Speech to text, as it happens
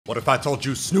What if I told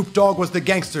you Snoop Dogg was the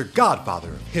gangster godfather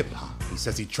of hip-hop? He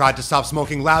says he tried to stop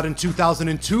smoking loud in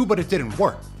 2002, but it didn't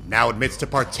work. Now admits to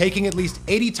partaking at least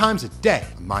 80 times a day,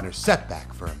 a minor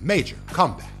setback for a major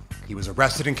comeback. He was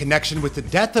arrested in connection with the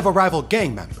death of a rival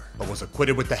gang member, but was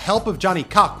acquitted with the help of Johnny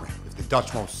Cochran. If the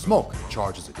Dutch won't smoke, the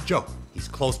charge is a joke. He's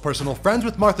close personal friends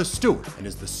with Martha Stewart, and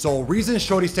is the sole reason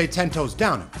Shorty stayed 10 toes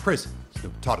down in prison.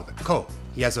 Snoop taught her the code.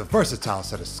 He has a versatile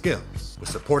set of skills, with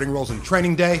supporting roles in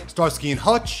Training Day, Starsky and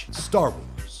Hutch, and Star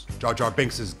Wars. Jar Jar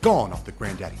Binks is gone off the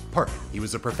granddaddy perk. He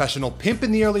was a professional pimp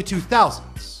in the early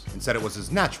 2000s, and said it was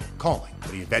his natural calling, but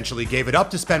he eventually gave it up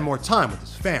to spend more time with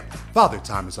his family. Father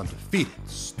Time is undefeated.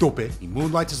 Stupid. He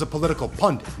moonlights as a political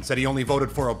pundit, and said he only voted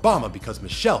for Obama because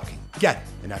Michelle can get it.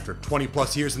 And after 20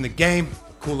 plus years in the game,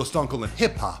 the coolest uncle in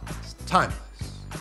hip-hop is timeless.